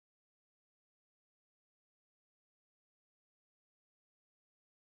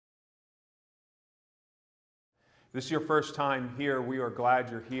this is your first time here, we are glad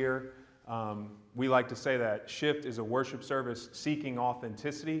you're here. We like to say that Shift is a worship service seeking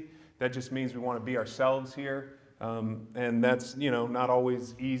authenticity. That just means we want to be ourselves here. And that's, not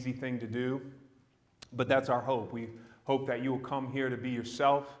always an easy thing to do. But that's our hope. We hope that you will come here to be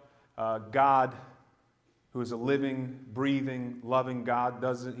yourself. God, who is a living, breathing, loving God,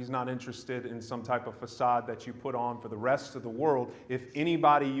 He's not interested in some type of facade that you put on for the rest of the world. If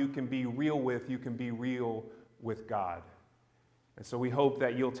anybody you can be real with, you can be real with God. And so we hope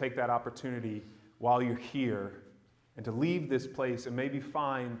that you'll take that opportunity while you're here and to leave this place and maybe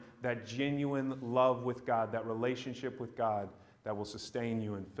find that genuine love with God, that relationship with God that will sustain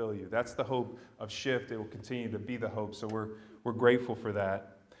you and fill you. That's the hope of Shift. It will continue to be the hope, so we're grateful for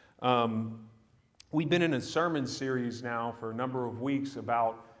that. We've been in a sermon series now for a number of weeks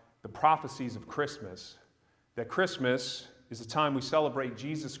about the prophecies of Christmas. That Christmas is a time we celebrate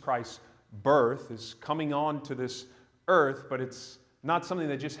Jesus Christ's birth, is coming on to this earth, but it's not something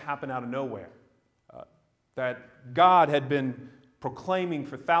that just happened out of nowhere. That God had been proclaiming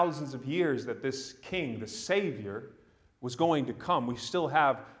for thousands of years that this King, the Savior, was going to come. We still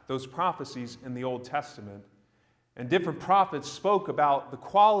have those prophecies in the Old Testament. And different prophets spoke about the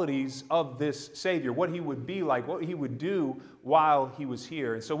qualities of this Savior, what he would be like, what he would do while he was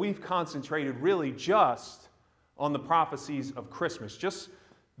here. And so we've concentrated really just on the prophecies of Christmas, just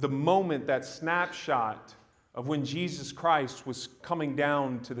the moment, that snapshot of when Jesus Christ was coming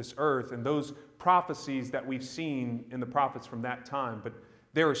down to this earth and those prophecies that we've seen in the prophets from that time. But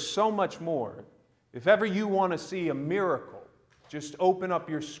there is so much more. If ever you want to see a miracle, just open up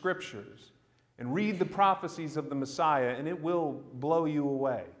your scriptures and read the prophecies of the Messiah, and it will blow you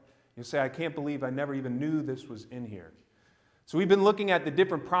away. You'll say, I can't believe I never even knew this was in here. So we've been looking at the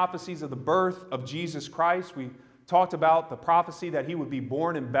different prophecies of the birth of Jesus Christ. We talked about the prophecy that he would be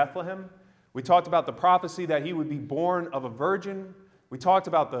born in Bethlehem. We talked about the prophecy that he would be born of a virgin. We talked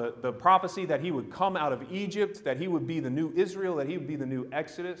about the prophecy that he would come out of Egypt, that he would be the new Israel, that he would be the new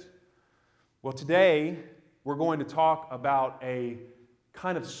Exodus. Well, today we're going to talk about a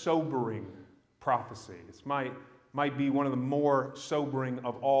kind of sobering prophecy. This might be one of the more sobering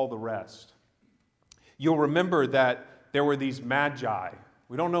of all the rest. You'll remember that there were these magi.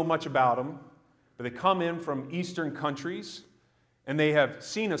 We don't know much about them, but they come in from eastern countries, and they have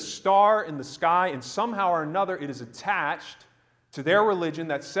seen a star in the sky, and somehow or another it is attached to their religion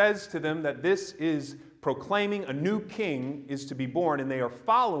that says to them that this is proclaiming a new king is to be born, and they are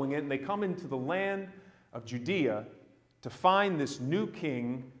following it, and they come into the land of Judea to find this new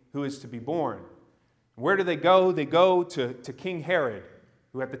king who is to be born. Where do they go? They go to King Herod,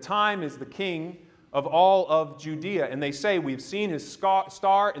 who at the time is the king of all of Judea. And they say, we've seen his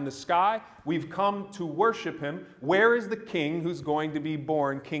star in the sky. We've come to worship him. Where is the king who's going to be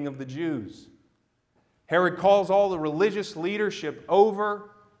born king of the Jews? Herod calls all the religious leadership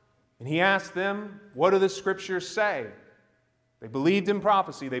over, and he asks them, what do the scriptures say? They believed in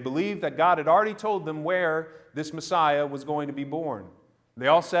prophecy. They believed that God had already told them where this Messiah was going to be born. They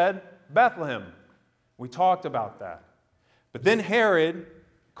all said, Bethlehem. We talked about that. But then Herod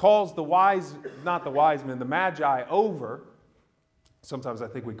calls the Magi over. Sometimes I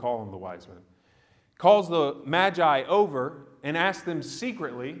think we call them the wise men. Calls the Magi over and asks them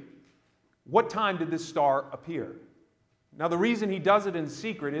secretly, what time did this star appear? Now, the reason he does it in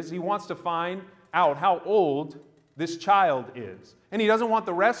secret is he wants to find out how old this child is. And he doesn't want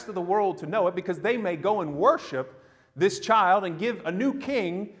the rest of the world to know it, because they may go and worship this child and give a new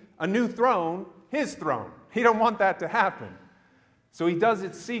king a new throne, his throne. He don't want that to happen. So he does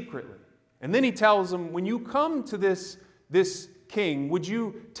it secretly. And then he tells them, when you come to this king, would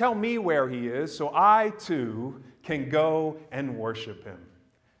you tell me where he is so I too can go and worship him?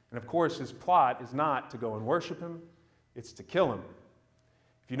 And of course, his plot is not to go and worship him, it's to kill him.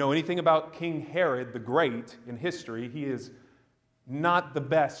 If you know anything about King Herod the Great in history, he is not the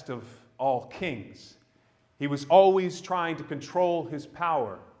best of all kings. He was always trying to control his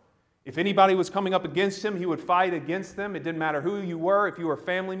power. If anybody was coming up against him, he would fight against them. It didn't matter who you were. If you were a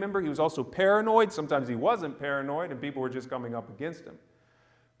family member, he was also paranoid. Sometimes he wasn't paranoid, and people were just coming up against him.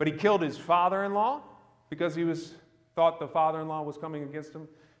 But he killed his father-in-law because he thought the father-in-law was coming against him.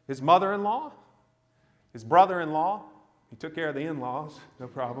 His mother-in-law, his brother-in-law. He took care of the in-laws, no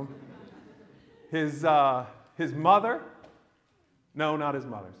problem. His mother. No, not his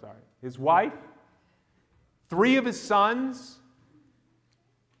mother, sorry. His wife. 3 of his sons.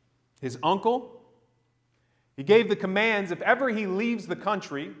 His uncle. He gave the commands, if ever he leaves the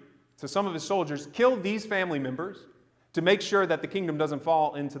country, to some of his soldiers, kill these family members to make sure that the kingdom doesn't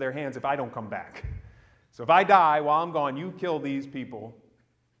fall into their hands if I don't come back. So if I die while I'm gone, you kill these people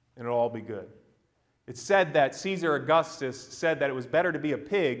and it'll all be good. It's said that Caesar Augustus said that it was better to be a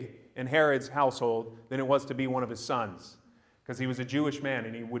pig in Herod's household than it was to be one of his sons, because he was a Jewish man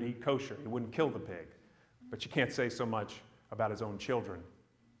and he would eat kosher. He wouldn't kill the pig. But you can't say so much about his own children.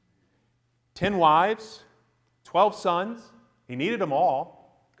 10 wives, 12 sons. He needed them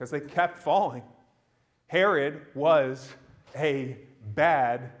all because they kept falling. Herod was a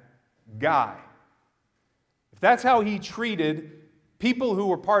bad guy. If that's how he treated people who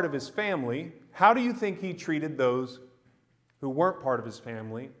were part of his family, how do you think he treated those who weren't part of his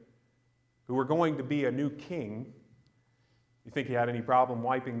family, who were going to be a new king? You think he had any problem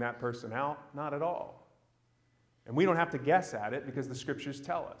wiping that person out? Not at all. And we don't have to guess at it because the scriptures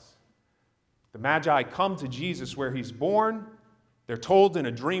tell us. The Magi come to Jesus where he's born. They're told in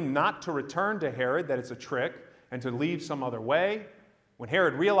a dream not to return to Herod, that it's a trick, and to leave some other way. When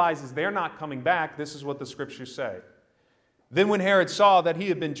Herod realizes they're not coming back, this is what the scriptures say. Then when Herod saw that he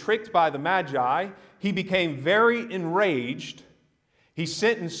had been tricked by the Magi, he became very enraged. He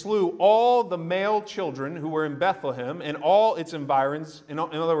sent and slew all the male children who were in Bethlehem and all its environs, in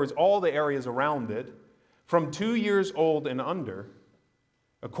other words, all the areas around it, from 2 years old and under,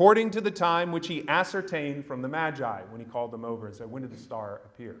 according to the time which he ascertained from the Magi, when he called them over and said, "When did the star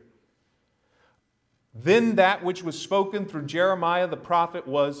appear?" Then that which was spoken through Jeremiah the prophet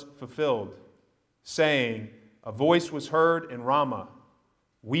was fulfilled, saying, "A voice was heard in Ramah,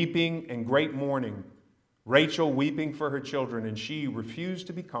 weeping and great mourning, Rachel weeping for her children, and she refused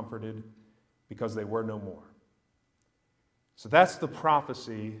to be comforted because they were no more." So that's the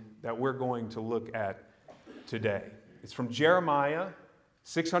prophecy that we're going to look at today. It's from Jeremiah,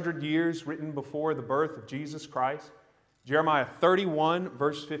 600 years written before the birth of Jesus Christ. Jeremiah 31,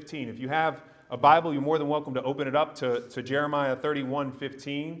 verse 15. If you have a Bible, you're more than welcome to open it up to Jeremiah 31,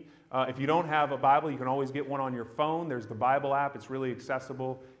 15. If you don't have a Bible, you can always get one on your phone. There's the Bible app. It's really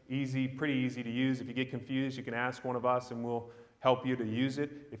accessible, easy, pretty easy to use. If you get confused, you can ask one of us and we'll help you to use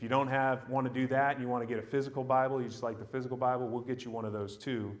it. If you don't want to do that and you want to get a physical Bible, you just like the physical Bible, we'll get you one of those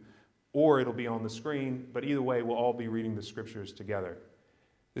too. Or it'll be on the screen, but either way, we'll all be reading the scriptures together.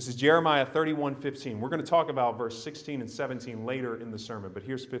 This is Jeremiah 31, 15. We're going to talk about verse 16 and 17 later in the sermon, but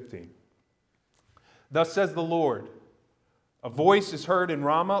here's 15. Thus says the Lord, "A voice is heard in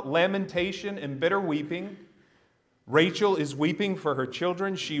Ramah, lamentation and bitter weeping. Rachel is weeping for her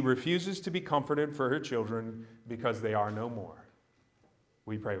children. She refuses to be comforted for her children because they are no more."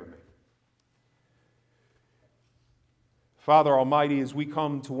 Will you pray with me? Father Almighty, as we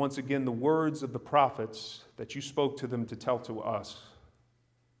come to once again the words of the prophets that you spoke to them to tell to us,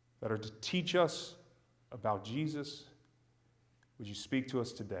 that are to teach us about Jesus, would you speak to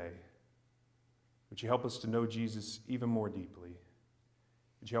us today? Would you help us to know Jesus even more deeply?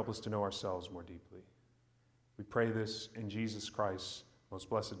 Would you help us to know ourselves more deeply? We pray this in Jesus Christ's most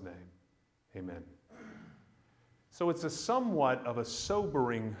blessed name. Amen. So it's a somewhat of a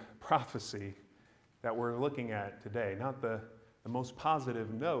sobering prophecy that we're looking at today. Not the most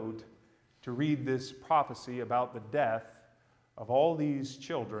positive note to read this prophecy about the death of all these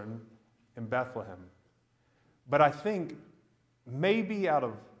children in Bethlehem. But I think maybe out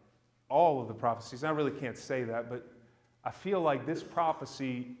of all of the prophecies, I really can't say that, but I feel like this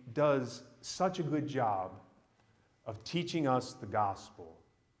prophecy does such a good job of teaching us the gospel,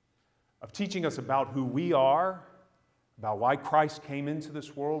 of teaching us about who we are, about why Christ came into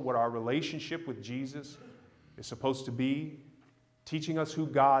this world, what our relationship with Jesus is supposed to be, teaching us who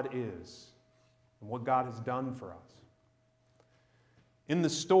God is and what God has done for us. In the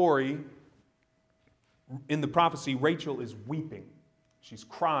story, in the prophecy, Rachel is weeping. She's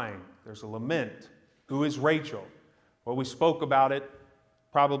crying. There's a lament. Who is Rachel? Well, we spoke about it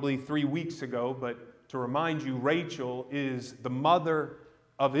probably 3 weeks ago, but to remind you, Rachel is the mother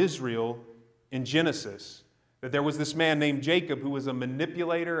of Israel in Genesis. That there was this man named Jacob who was a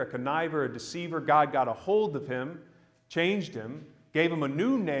manipulator, a conniver, a deceiver. God got a hold of him, changed him, gave him a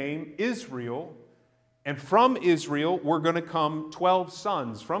new name, Israel. And from Israel were going to come 12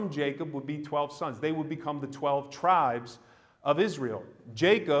 sons. From Jacob would be 12 sons. They would become the 12 tribes of Israel.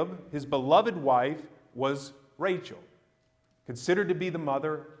 Jacob, his beloved wife, was Rachel, considered to be the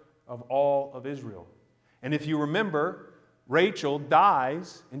mother of all of Israel. And if you remember, Rachel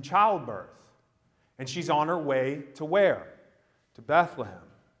dies in childbirth. And she's on her way to where? To Bethlehem,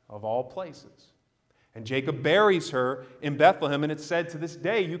 of all places. And Jacob buries her in Bethlehem, and it's said to this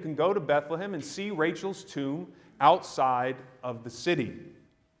day you can go to Bethlehem and see Rachel's tomb outside of the city.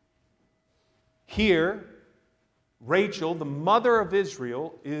 Here, Rachel, the mother of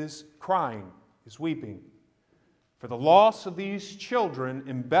Israel, is crying, is weeping for the loss of these children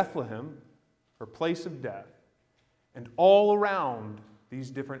in Bethlehem, her place of death, and all around these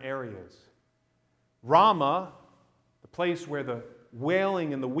different areas. Ramah, the place where the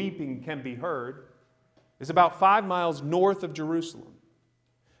wailing and the weeping can be heard, is about 5 miles north of Jerusalem.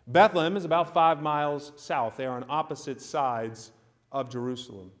 Bethlehem is about 5 miles south. They are on opposite sides of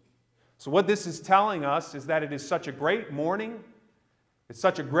Jerusalem. So what this is telling us is that it is such a great mourning, it's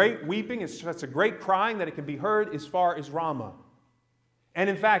such a great weeping, it's such a great crying that it can be heard as far as Ramah. And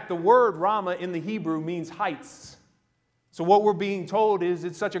in fact, the word Ramah in the Hebrew means heights. So what we're being told is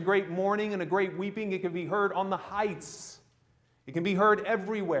it's such a great mourning and a great weeping, it can be heard on the heights. It can be heard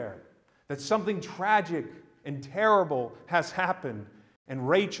everywhere. That something tragic and terrible has happened. And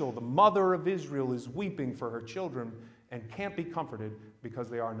Rachel, the mother of Israel, is weeping for her children and can't be comforted because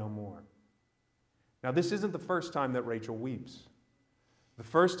they are no more. Now, this isn't the first time that Rachel weeps. The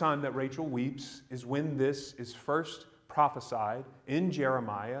first time that Rachel weeps is when this is first prophesied in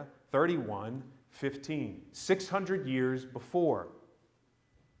Jeremiah 31:15, 600 years before.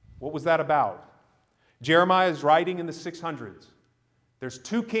 What was that about? Jeremiah is writing in the 600s. There's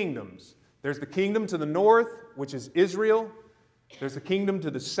two kingdoms. There's the kingdom to the north, which is Israel. There's the kingdom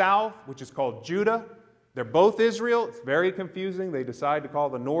to the south, which is called Judah. They're both Israel. It's very confusing. They decide to call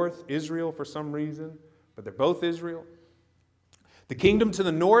the north Israel for some reason, but they're both Israel. The kingdom to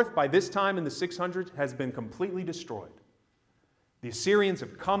the north, by this time in the 600s, has been completely destroyed. The Assyrians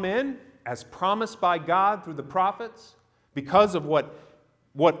have come in, as promised by God through the prophets, because of what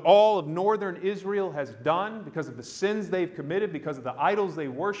all of northern Israel has done, because of the sins they've committed, because of the idols they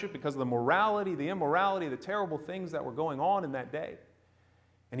worship, because of the morality, the immorality, the terrible things that were going on in that day.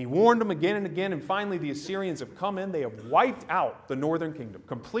 And he warned them again and again, and finally the Assyrians have come in. They have wiped out the northern kingdom,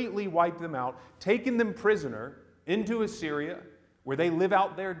 completely wiped them out, taken them prisoner into Assyria, where they live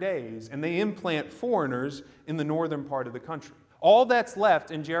out their days, and they implant foreigners in the northern part of the country. All that's left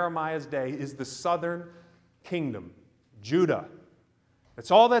in Jeremiah's day is the southern kingdom, Judah.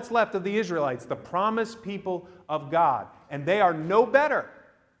 That's all that's left of the Israelites, the promised people of God. And they are no better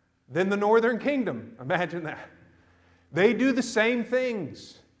than the northern kingdom. Imagine that. They do the same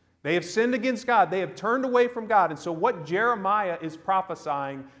things. They have sinned against God. They have turned away from God. And so what Jeremiah is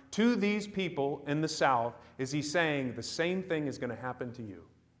prophesying to these people in the south is he's saying the same thing is going to happen to you.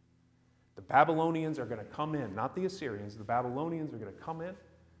 The Babylonians are going to come in, not the Assyrians. The Babylonians are going to come in.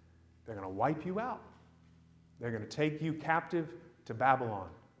 They're going to wipe you out. They're going to take you captive to Babylon.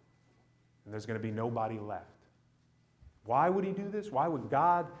 And there's going to be nobody left. Why would he do this? Why would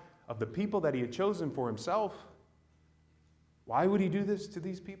God, of the people that he had chosen for himself, why would he do this to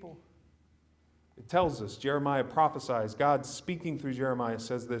these people? It tells us, Jeremiah prophesies, God speaking through Jeremiah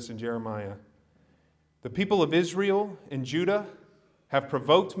says this in Jeremiah. The people of Israel and Judah have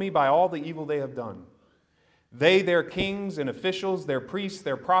provoked me by all the evil they have done. They, their kings and officials, their priests,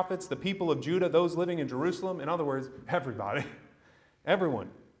 their prophets, the people of Judah, those living in Jerusalem, in other words, everybody, everyone,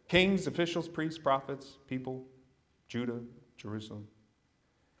 kings, officials, priests, prophets, people, Judah, Jerusalem.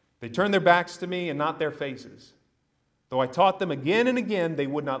 They turned their backs to me and not their faces. Though I taught them again and again, they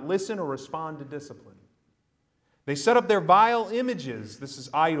would not listen or respond to discipline. They set up their vile images, this is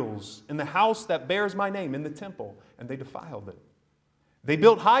idols, in the house that bears my name, in the temple, and they defiled it. They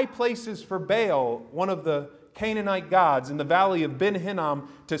built high places for Baal, one of the Canaanite gods, in the valley of Ben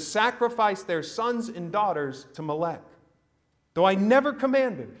Hinnom, to sacrifice their sons and daughters to Molech. Though I never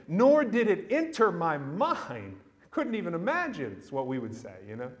commanded, nor did it enter my mind, I couldn't even imagine, it's what we would say,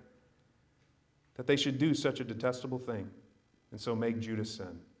 that they should do such a detestable thing, and so make Judah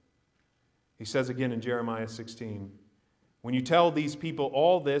sin. He says again in Jeremiah 16, when you tell these people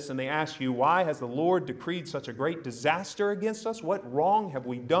all this and they ask you, why has the Lord decreed such a great disaster against us? What wrong have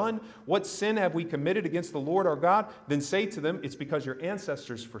we done? What sin have we committed against the Lord our God? Then say to them, it's because your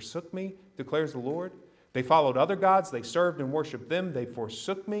ancestors forsook me, declares the Lord. They followed other gods, they served and worshiped them, they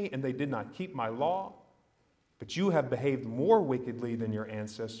forsook me, and they did not keep my law. But you have behaved more wickedly than your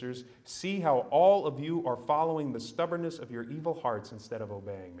ancestors. See how all of you are following the stubbornness of your evil hearts instead of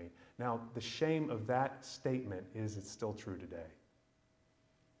obeying me. Now, the shame of that statement is it's still true today.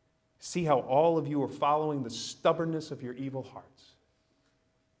 See how all of you are following the stubbornness of your evil hearts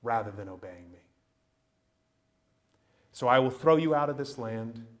rather than obeying me. So I will throw you out of this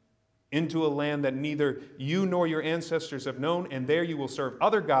land into a land that neither you nor your ancestors have known, and there you will serve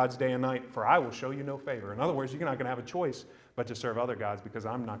other gods day and night, for I will show you no favor. In other words, you're not going to have a choice but to serve other gods because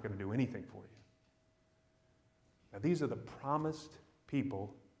I'm not going to do anything for you. Now, these are the promised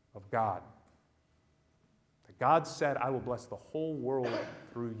people of God. That God said, I will bless the whole world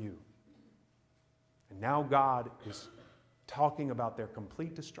through you. And now God is talking about their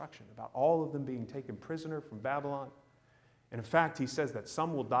complete destruction, about all of them being taken prisoner from Babylon. And in fact, he says that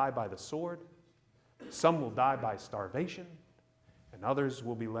some will die by the sword, some will die by starvation, and others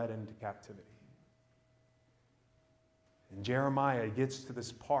will be led into captivity. And Jeremiah gets to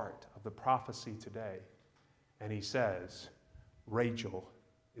this part of the prophecy today, and he says, Rachel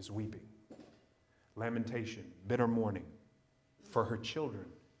is weeping. Lamentation, bitter mourning for her children.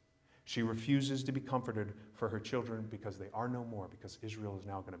 She refuses to be comforted for her children because they are no more, because Israel is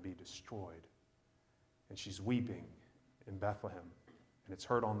now going to be destroyed. And she's weeping in Bethlehem, and it's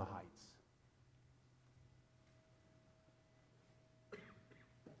heard on the heights.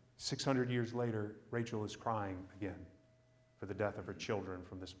 600 years later, Rachel is crying again for the death of her children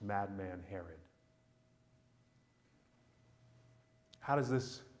from this madman Herod. How does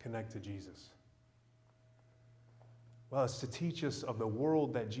this connect to Jesus? Well, it's to teach us of the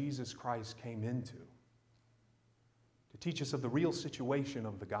world that Jesus Christ came into, to teach us of the real situation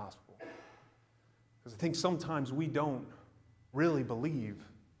of the gospel. Because I think sometimes we don't really believe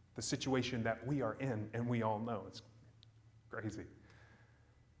the situation that we are in, and we all know it's crazy.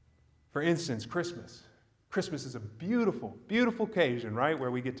 For instance, Christmas. Christmas is a beautiful, beautiful occasion, right?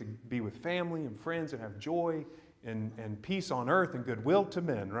 Where we get to be with family and friends and have joy and peace on earth and goodwill to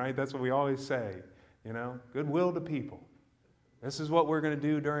men, right? That's what we always say, you know, goodwill to people. This is what we're going to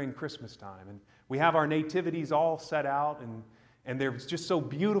do during Christmas time. And we have our nativities all set out, and they're just so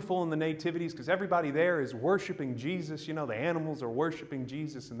beautiful in the nativities because everybody there is worshiping Jesus. You know, the animals are worshiping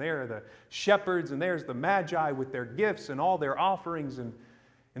Jesus, and there are the shepherds, and there's the magi with their gifts and all their offerings, and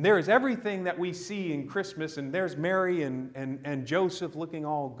there is everything that we see in Christmas, and there's Mary and Joseph looking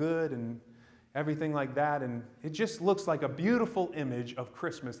all good and everything like that. And it just looks like a beautiful image of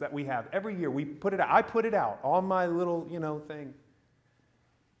Christmas that we have every year. We put it out. I put it out on my little, thing.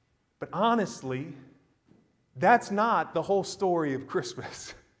 But honestly, that's not the whole story of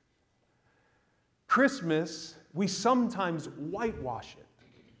Christmas. Christmas, we sometimes whitewash it.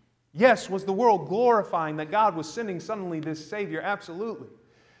 Yes, was the world glorifying that God was sending suddenly this Savior? Absolutely.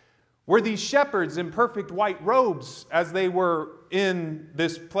 Were these shepherds in perfect white robes as they were in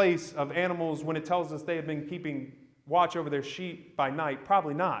this place of animals when it tells us they had been keeping watch over their sheep by night?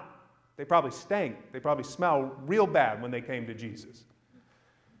 Probably not. They probably stank. They probably smell real bad when they came to Jesus.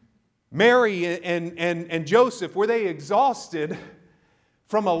 Mary and Joseph, were they exhausted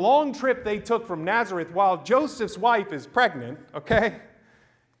from a long trip they took from Nazareth while Joseph's wife is pregnant, okay?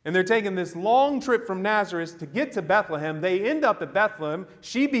 And they're taking this long trip from Nazareth to get to Bethlehem. They end up at Bethlehem.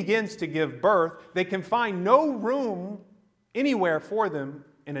 She begins to give birth. They can find no room anywhere for them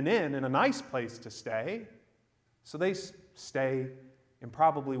in an inn, in a nice place to stay. So they stay in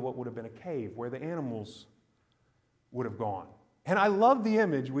probably what would have been a cave where the animals would have gone. And I love the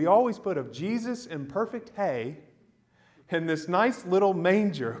image we always put of Jesus in perfect hay in this nice little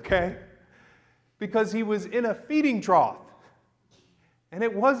manger, okay? Because he was in a feeding trough. And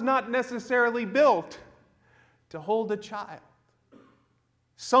it was not necessarily built to hold a child.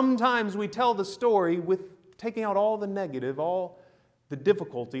 Sometimes we tell the story with taking out all the negative, all the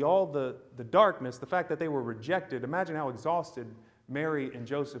difficulty, all the darkness, the fact that they were rejected. Imagine how exhausted Mary and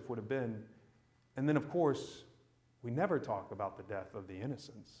Joseph would have been. And then, of course, we never talk about the death of the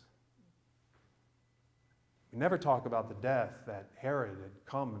innocents. We never talk about the death that Herod had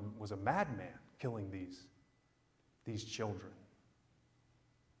come and was a madman killing these children.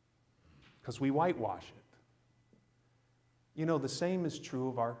 Because we whitewash it. You know, the same is true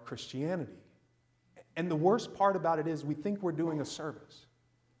of our Christianity. And the worst part about it is we think we're doing a service.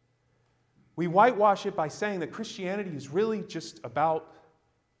 We whitewash it by saying that Christianity is really just about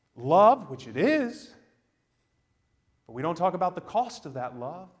love, which it is, but we don't talk about the cost of that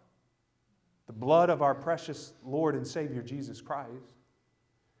love, the blood of our precious Lord and Savior Jesus Christ.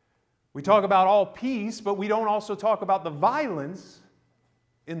 We talk about all peace, but we don't also talk about the violence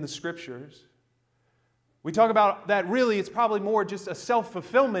in the Scriptures. We talk about that really it's probably more just a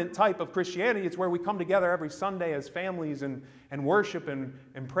self-fulfillment type of Christianity. It's where we come together every Sunday as families and worship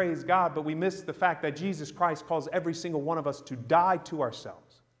and praise God, but we miss the fact that Jesus Christ calls every single one of us to die to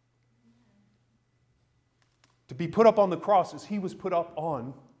ourselves. To be put up on the cross as he was put up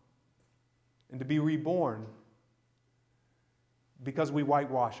on, and to be reborn because we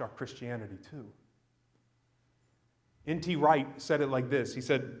whitewash our Christianity too. N.T. Wright said it like this. He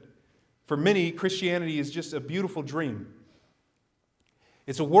said, "For many, Christianity is just a beautiful dream.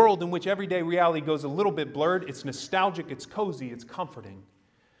 It's a world in which everyday reality goes a little bit blurred. It's nostalgic, it's cozy, it's comforting.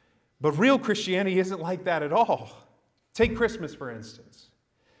 But real Christianity isn't like that at all. Take Christmas, for instance.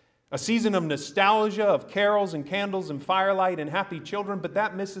 A season of nostalgia, of carols and candles and firelight and happy children, but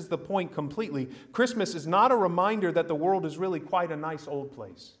that misses the point completely. Christmas is not a reminder that the world is really quite a nice old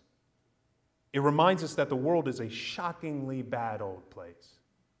place. It reminds us that the world is a shockingly bad old place.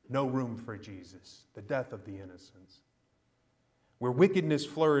 No room for Jesus, the death of the innocents. Where wickedness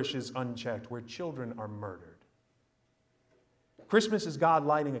flourishes unchecked, where children are murdered. Christmas is God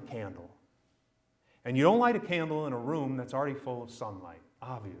lighting a candle. And you don't light a candle in a room that's already full of sunlight,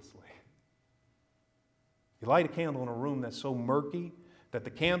 obviously. You light a candle in a room that's so murky that the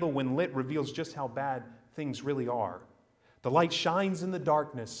candle, when lit, reveals just how bad things really are. The light shines in the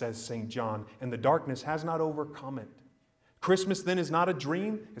darkness, says St. John, and the darkness has not overcome it. Christmas then is not a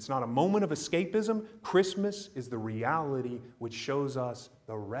dream. It's not a moment of escapism. Christmas is the reality which shows us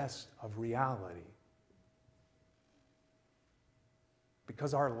the rest of reality.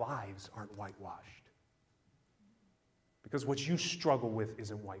 Because our lives aren't whitewashed. Because what you struggle with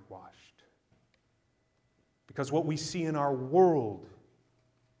isn't whitewashed. Because what we see in our world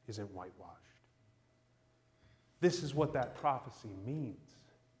isn't whitewashed. This is what that prophecy means.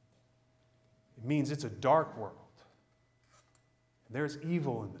 It means it's a dark world. There's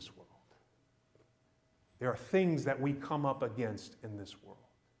evil in this world. There are things that we come up against in this world.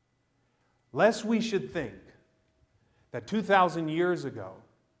 Lest we should think that 2,000 years ago,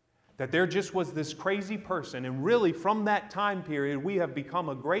 that there just was this crazy person, and really from that time period, we have become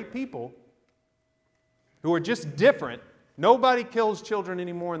a great people who are just different. Nobody kills children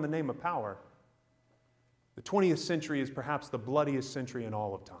anymore in the name of power. The 20th century is perhaps the bloodiest century in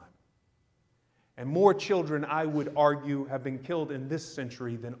all of time. And more children, I would argue, have been killed in this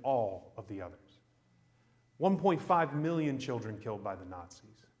century than all of the others. 1.5 million children killed by the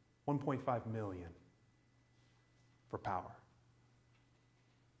Nazis. 1.5 million for power.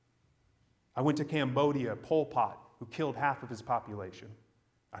 I went to Cambodia, Pol Pot, who killed half of his population.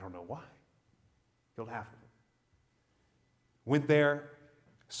 I don't know why. Killed half of them. Went there,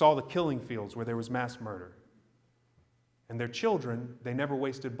 saw the killing fields where there was mass murder. And their children, they never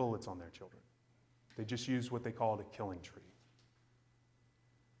wasted bullets on their children. They just used what they called a killing tree.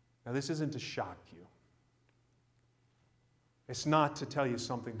 Now, this isn't to shock you. It's not to tell you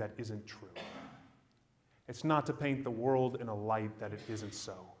something that isn't true. It's not to paint the world in a light that it isn't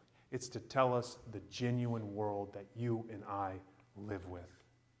so. It's to tell us the genuine world that you and I live with,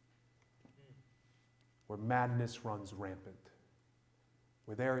 where madness runs rampant,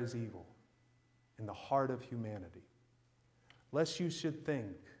 where there is evil in the heart of humanity. Lest you should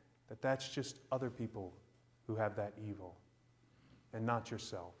think that that's just other people who have that evil and not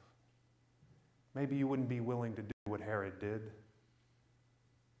yourself. Maybe you wouldn't be willing to do what Herod did,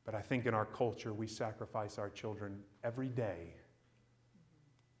 but I think in our culture we sacrifice our children every day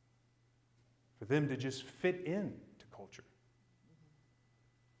for them to just fit into culture.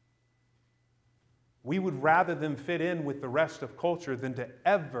 We would rather them fit in with the rest of culture than to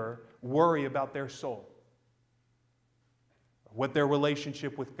ever worry about their soul, what their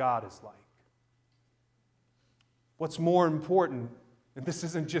relationship with God is like. What's more important, and this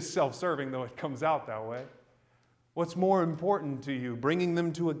isn't just self-serving, though it comes out that way. What's more important to you, bringing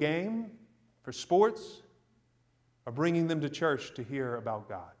them to a game for sports or bringing them to church to hear about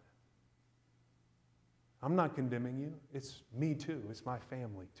God? I'm not condemning you. It's me too. It's my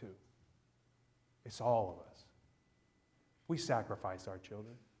family too. It's all of us. We sacrifice our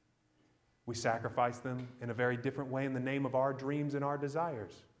children. We sacrifice them in a very different way in the name of our dreams and our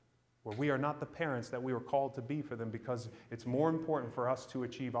desires, where we are not the parents that we were called to be for them, because it's more important for us to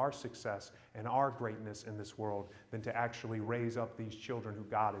achieve our success and our greatness in this world than to actually raise up these children who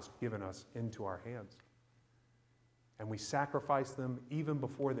God has given us into our hands. And we sacrifice them even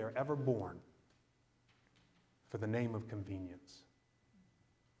before they're ever born for the name of convenience.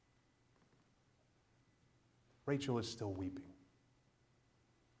 Rachel is still weeping.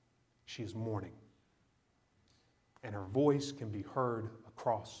 She is mourning. And her voice can be heard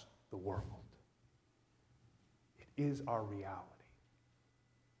across the world. It is our reality.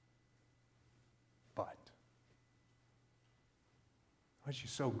 But aren't you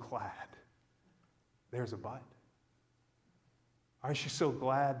so glad there's a but? Aren't you so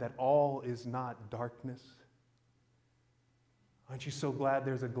glad that all is not darkness? Aren't you so glad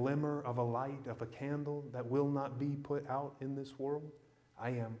there's a glimmer of a light, of a candle that will not be put out in this world?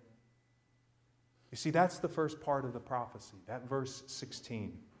 I am. You see, that's the first part of the prophecy, that verse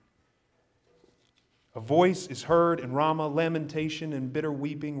 16. A voice is heard in Ramah, lamentation and bitter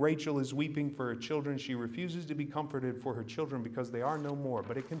weeping. Rachel is weeping for her children. She refuses to be comforted for her children because they are no more.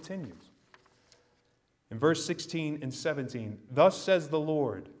 But it continues. In verse 16 and 17, thus says the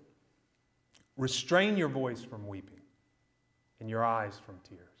Lord, restrain your voice from weeping and your eyes from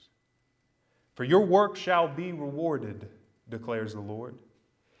tears. For your work shall be rewarded, declares the Lord,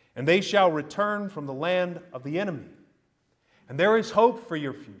 and they shall return from the land of the enemy. And there is hope for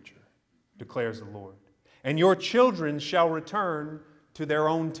your future, declares the Lord, and your children shall return to their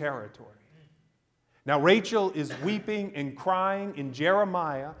own territory. Now, Rachel is weeping and crying in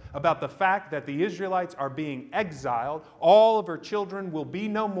Jeremiah about the fact that the Israelites are being exiled. All of her children will be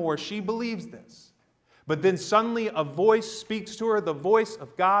no more. She believes this. But then suddenly a voice speaks to her, the voice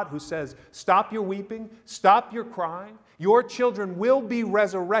of God, who says, stop your weeping, stop your crying. Your children will be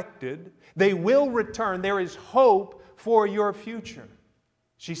resurrected. They will return. There is hope for your future.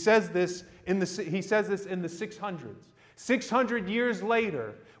 He says this in the 600s. 600 years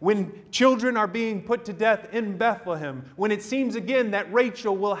later, when children are being put to death in Bethlehem, when it seems again that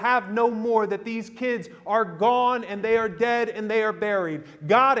Rachel will have no more, that these kids are gone and they are dead and they are buried,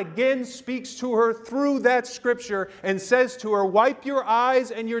 God again speaks to her through that scripture and says to her, wipe your eyes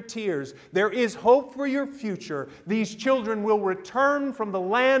and your tears. There is hope for your future. These children will return from the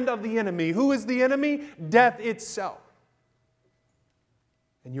land of the enemy. Who is the enemy? Death itself.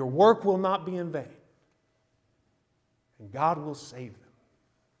 And your work will not be in vain. And God will save them.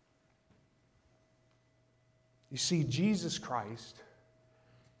 You see, Jesus Christ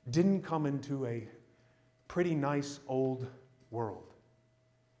didn't come into a pretty nice old world.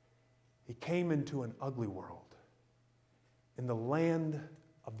 He came into an ugly world, in the land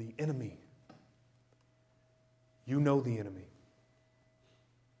of the enemy. You know the enemy.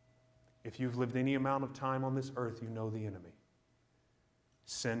 If you've lived any amount of time on this earth, you know the enemy.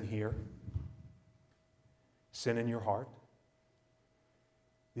 Sin here. Sin in your heart.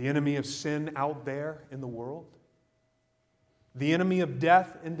 The enemy of sin out there in the world. The enemy of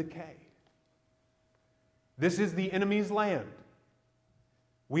death and decay. This is the enemy's land.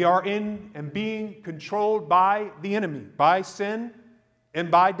 We are in and being controlled by the enemy, by sin and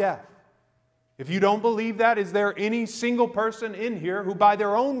by death. If you don't believe that, is there any single person in here who by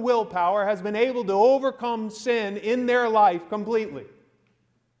their own willpower has been able to overcome sin in their life completely?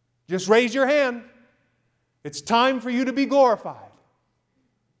 Just raise your hand. It's time for you to be glorified.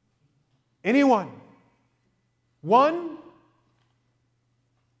 Anyone? One?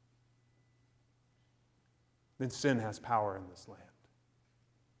 Then sin has power in this land.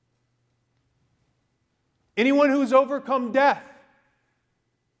 Anyone who's overcome death?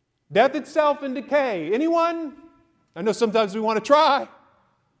 Death itself and decay. Anyone? I know sometimes we want to try.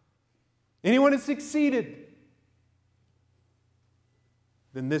 Anyone has succeeded?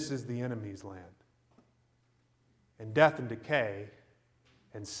 Then this is the enemy's land. And death and decay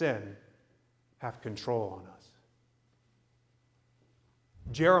and sin have control on us.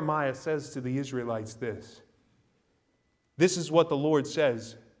 Jeremiah says to the Israelites this. This is what the Lord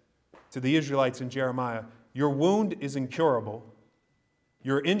says to the Israelites in Jeremiah. Your wound is incurable.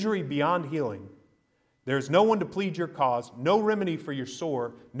 Your injury beyond healing. There is no one to plead your cause, no remedy for your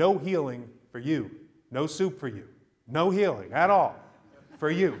sore, no healing for you, no soup for you, no healing at all for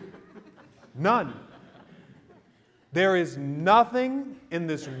you. None. There is nothing in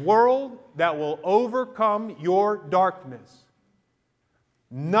this world that will overcome your darkness.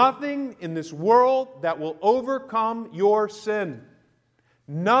 Nothing in this world that will overcome your sin.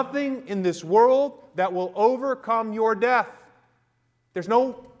 Nothing in this world that will overcome your death. There's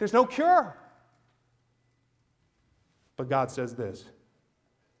no cure. But God says this,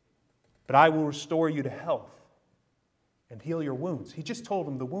 but I will restore you to health and heal your wounds. He just told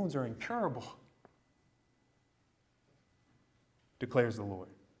them the wounds are incurable, declares the Lord.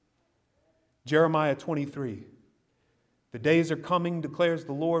 Jeremiah 23. The days are coming, declares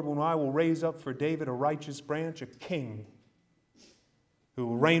the Lord, when I will raise up for David a righteous branch, a king, who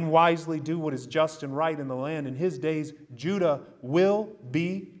will reign wisely, do what is just and right in the land. In his days, Judah will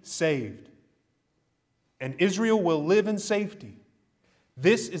be saved, and Israel will live in safety.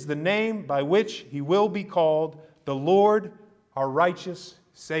 This is the name by which he will be called, the Lord, our righteous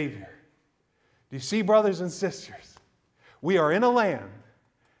Savior. Do you see, brothers and sisters? We are in a land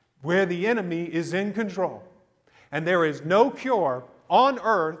where the enemy is in control. And there is no cure on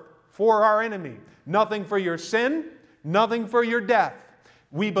earth for our enemy. Nothing for your sin, nothing for your death.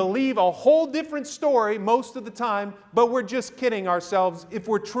 We believe a whole different story most of the time, but we're just kidding ourselves if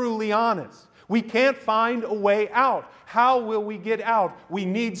we're truly honest. We can't find a way out. How will we get out? We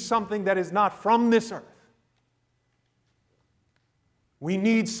need something that is not from this earth. We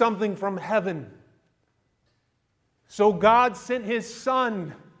need something from heaven. So God sent His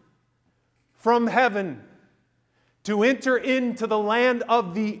Son from heaven to enter into the land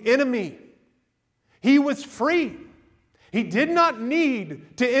of the enemy. He was free. He did not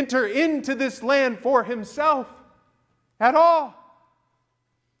need to enter into this land for Himself at all.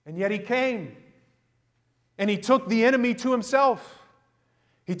 And yet He came. And He took the enemy to Himself.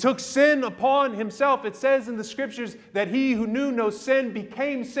 He took sin upon Himself. It says in the Scriptures that He who knew no sin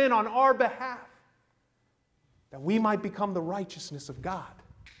became sin on our behalf, that we might become the righteousness of God.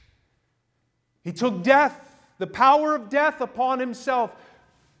 He took death, the power of death upon himself,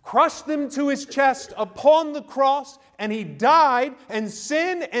 crushed them to his chest upon the cross, and he died, and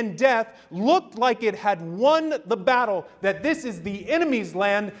sin and death looked like it had won the battle, that this is the enemy's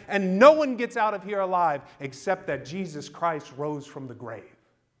land, and no one gets out of here alive, except that Jesus Christ rose from the grave.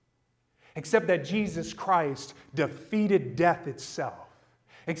 Except that Jesus Christ defeated death itself.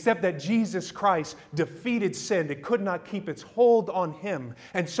 Except that Jesus Christ defeated sin. It could not keep its hold on him.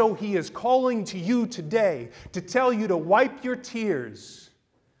 And so he is calling to you today to tell you to wipe your tears,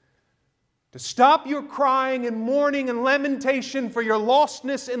 to stop your crying and mourning and lamentation for your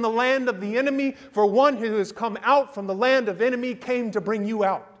lostness in the land of the enemy, for one who has come out from the land of enemy came to bring you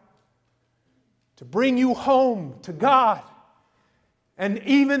out, to bring you home to God. And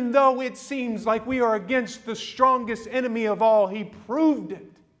even though it seems like we are against the strongest enemy of all, he proved it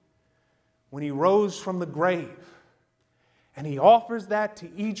when he rose from the grave. And he offers that to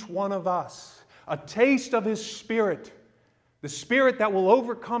each one of us, a taste of his Spirit, the Spirit that will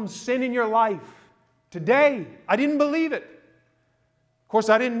overcome sin in your life. Today, I didn't believe it. Of course,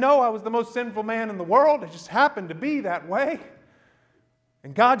 I didn't know I was the most sinful man in the world. It just happened to be that way.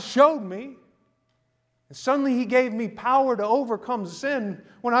 And God showed me. And suddenly he gave me power to overcome sin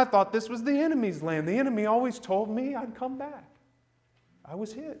when I thought this was the enemy's land. The enemy always told me I'd come back. I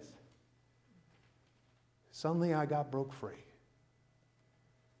was his. Suddenly I got broke free.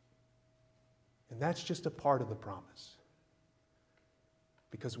 And that's just a part of the promise.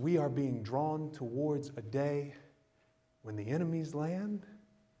 Because we are being drawn towards a day when the enemy's land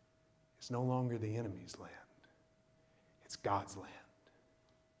is no longer the enemy's land. It's God's land,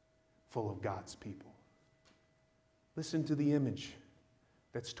 full of God's people. Listen to the image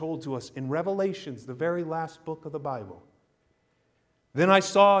that's told to us in Revelations, the very last book of the Bible. Then I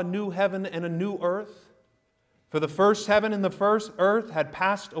saw a new heaven and a new earth, for the first heaven and the first earth had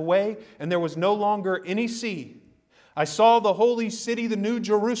passed away, and there was no longer any sea. I saw the holy city, the new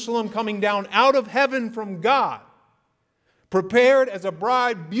Jerusalem, coming down out of heaven from God, prepared as a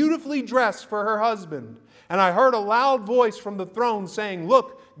bride beautifully dressed for her husband. And I heard a loud voice from the throne saying,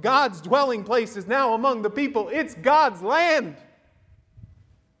 "Look, God's dwelling place is now among the people. It's God's land.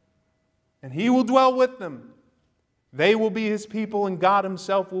 And He will dwell with them. They will be His people, and God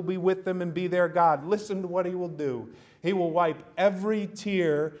Himself will be with them and be their God." Listen to what He will do. He will wipe every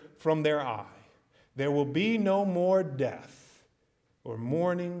tear from their eye. There will be no more death, or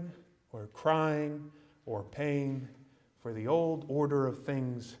mourning, or crying, or pain, for the old order of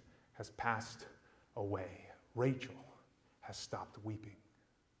things has passed away. Rachel has stopped weeping.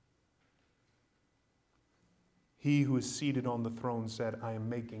 He who is seated on the throne said, "I am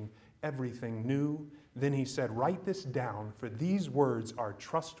making everything new." Then He said, "Write this down, for these words are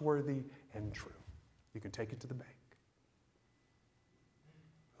trustworthy and true." You can take it to the bank.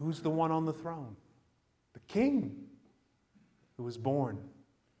 Who's the one on the throne? The King who was born,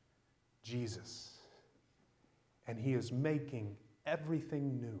 Jesus. And He is making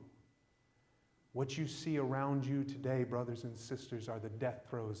everything new. What you see around you today, brothers and sisters, are the death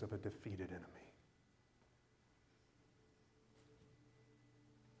throes of a defeated enemy.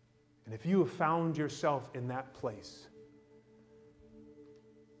 And if you have found yourself in that place,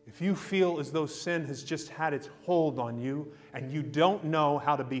 if you feel as though sin has just had its hold on you and you don't know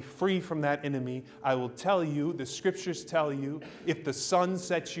how to be free from that enemy, I will tell you, the Scriptures tell you, if the Son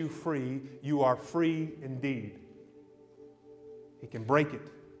sets you free, you are free indeed. He can break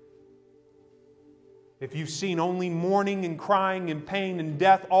it. If you've seen only mourning and crying and pain and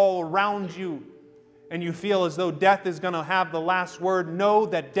death all around you, and you feel as though death is going to have the last word, know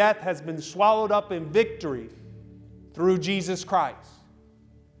that death has been swallowed up in victory through Jesus Christ.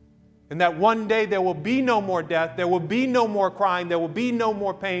 And that one day there will be no more death, there will be no more crying, there will be no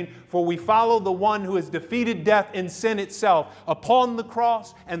more pain, for we follow the one who has defeated death and sin itself upon the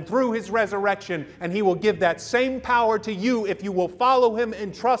cross and through His resurrection. And He will give that same power to you if you will follow Him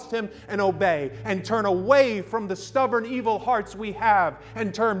and trust Him and obey and turn away from the stubborn, evil hearts we have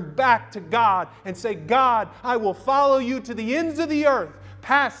and turn back to God and say, "God, I will follow you to the ends of the earth,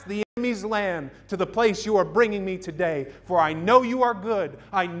 past the enemy's land, to the place you are bringing me today. For I know you are good.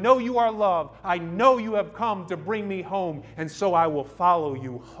 I know you are loved. I know you have come to bring me home, and so I will follow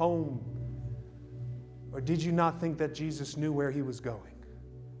you home." Or did you not think that Jesus knew where He was going?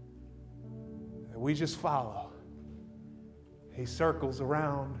 That we just follow. He circles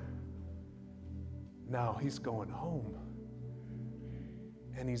around. Now He's going home.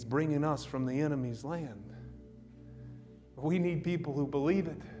 And He's bringing us from the enemy's land. We need people who believe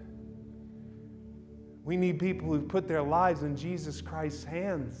it. We need people who put their lives in Jesus Christ's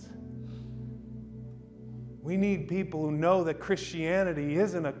hands. We need people who know that Christianity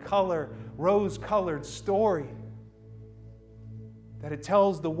isn't a rose-colored story. That it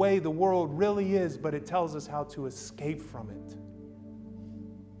tells the way the world really is, but it tells us how to escape from it.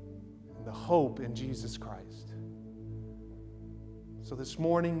 And the hope in Jesus Christ. So this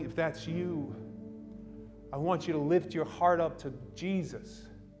morning, if that's you, I want you to lift your heart up to Jesus.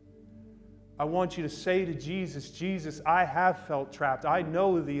 I want you to say to Jesus, Jesus, I have felt trapped. I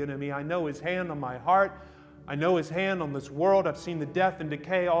know the enemy. I know his hand on my heart. I know his hand on this world. I've seen the death and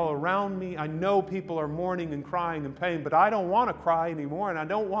decay all around me. I know people are mourning and crying in pain, but I don't want to cry anymore, and I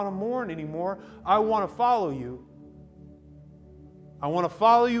don't want to mourn anymore. I want to follow you. I want to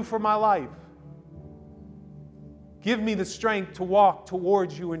follow you for my life. Give me the strength to walk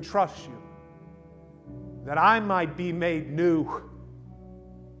towards you and trust you, that I might be made new,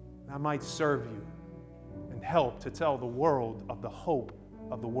 and I might serve you and help to tell the world of the hope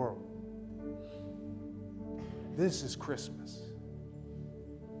of the world. This is Christmas.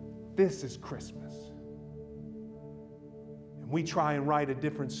 This is Christmas. And we try and write a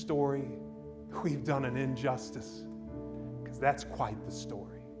different story. We've done an injustice, because that's quite the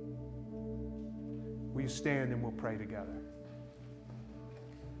story. Will you stand and we'll pray together?